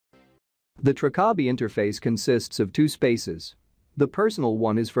The Trackabi interface consists of two spaces. The personal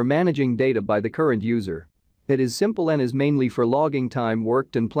one is for managing data by the current user. It is simple and is mainly for logging time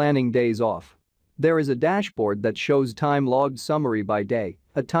worked and planning days off. There is a dashboard that shows time logged summary by day,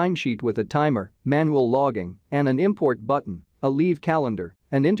 a timesheet with a timer, manual logging, and an import button, a leave calendar,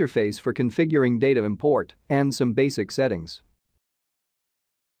 an interface for configuring data import, and some basic settings.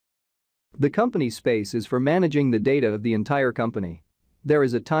 The company space is for managing the data of the entire company. There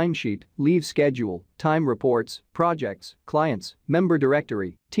is a timesheet, leave schedule, time reports, projects, clients, member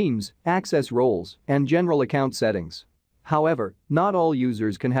directory, teams, access roles, and general account settings. However, not all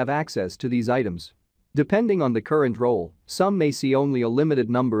users can have access to these items. Depending on the current role, some may see only a limited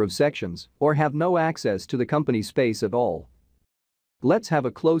number of sections or have no access to the company space at all. Let's have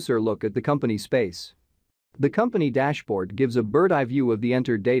a closer look at the company space. The company dashboard gives a bird's-eye view of the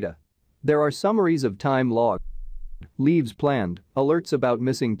entered data. There are summaries of time logged, leaves planned, alerts about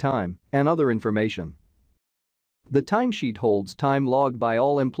missing time, and other information. The timesheet holds time logged by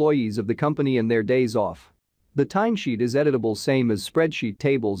all employees of the company and their days off. The timesheet is editable same as spreadsheet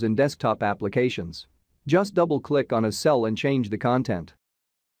tables in desktop applications. Just double-click on a cell and change the content.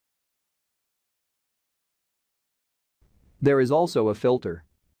 There is also a filter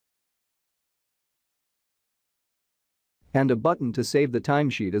and a button to save the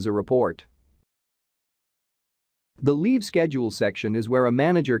timesheet as a report. The leave schedule section is where a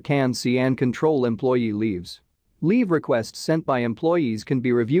manager can see and control employee leaves. Leave requests sent by employees can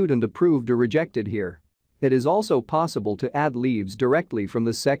be reviewed and approved or rejected here. It is also possible to add leaves directly from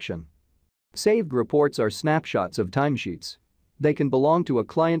this section. Saved reports are snapshots of timesheets. They can belong to a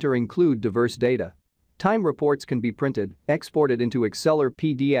client or include diverse data. Time reports can be printed, exported into Excel or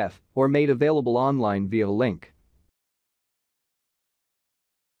PDF, or made available online via a link.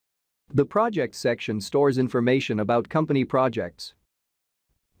 The project section stores information about company projects.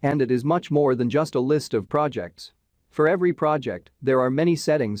 And it is much more than just a list of projects. For every project, there are many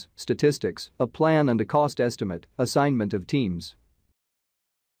settings, statistics, a plan and a cost estimate, assignment of teams,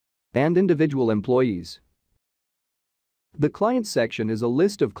 and individual employees. The client section is a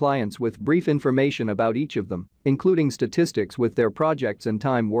list of clients with brief information about each of them, including statistics with their projects and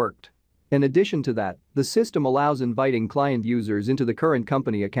time worked. In addition to that, the system allows inviting client users into the current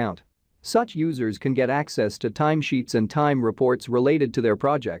company account. Such users can get access to timesheets and time reports related to their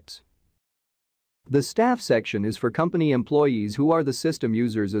projects. The staff section is for company employees who are the system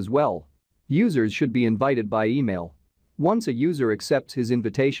users as well. Users should be invited by email. Once a user accepts his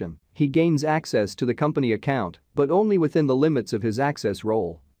invitation, he gains access to the company account, but only within the limits of his access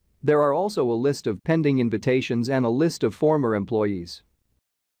role. There are also a list of pending invitations and a list of former employees.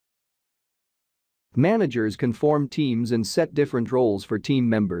 Managers can form teams and set different roles for team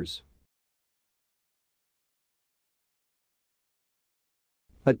members.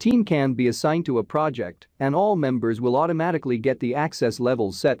 A team can be assigned to a project, and all members will automatically get the access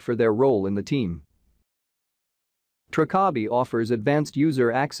levels set for their role in the team. Trackabi offers advanced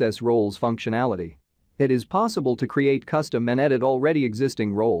user access roles functionality. It is possible to create custom and edit already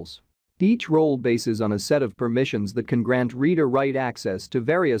existing roles. Each role bases on a set of permissions that can grant read or write access to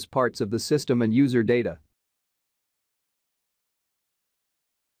various parts of the system and user data.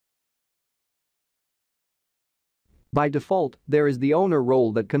 By default, there is the owner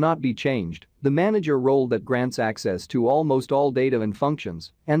role that cannot be changed, the manager role that grants access to almost all data and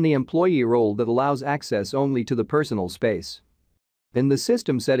functions, and the employee role that allows access only to the personal space. In the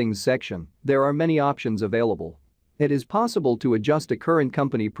System Settings section, there are many options available. It is possible to adjust a current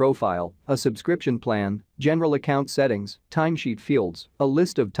company profile, a subscription plan, general account settings, timesheet fields, a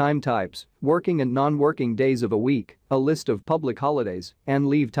list of time types, working and non-working days of a week, a list of public holidays, and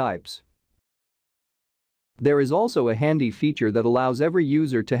leave types. There is also a handy feature that allows every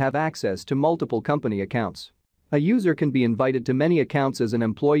user to have access to multiple company accounts. A user can be invited to many accounts as an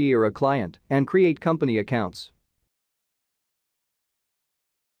employee or a client and create company accounts.